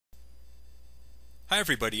Hi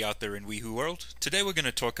everybody out there in Weehoo world. Today we're going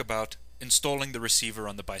to talk about installing the receiver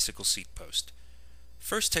on the bicycle seat post.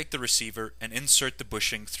 First take the receiver and insert the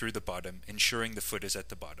bushing through the bottom, ensuring the foot is at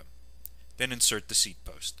the bottom. Then insert the seat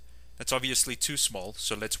post. That's obviously too small,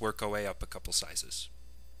 so let's work our way up a couple sizes.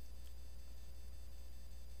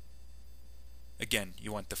 Again,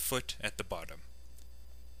 you want the foot at the bottom.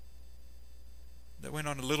 That went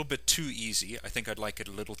on a little bit too easy. I think I'd like it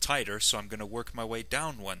a little tighter, so I'm going to work my way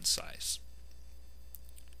down one size.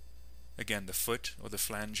 Again, the foot or the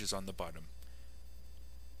flange is on the bottom.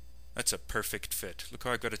 That's a perfect fit. Look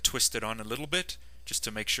how I've got to twist it on a little bit just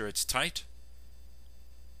to make sure it's tight.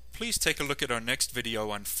 Please take a look at our next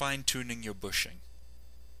video on fine-tuning your bushing.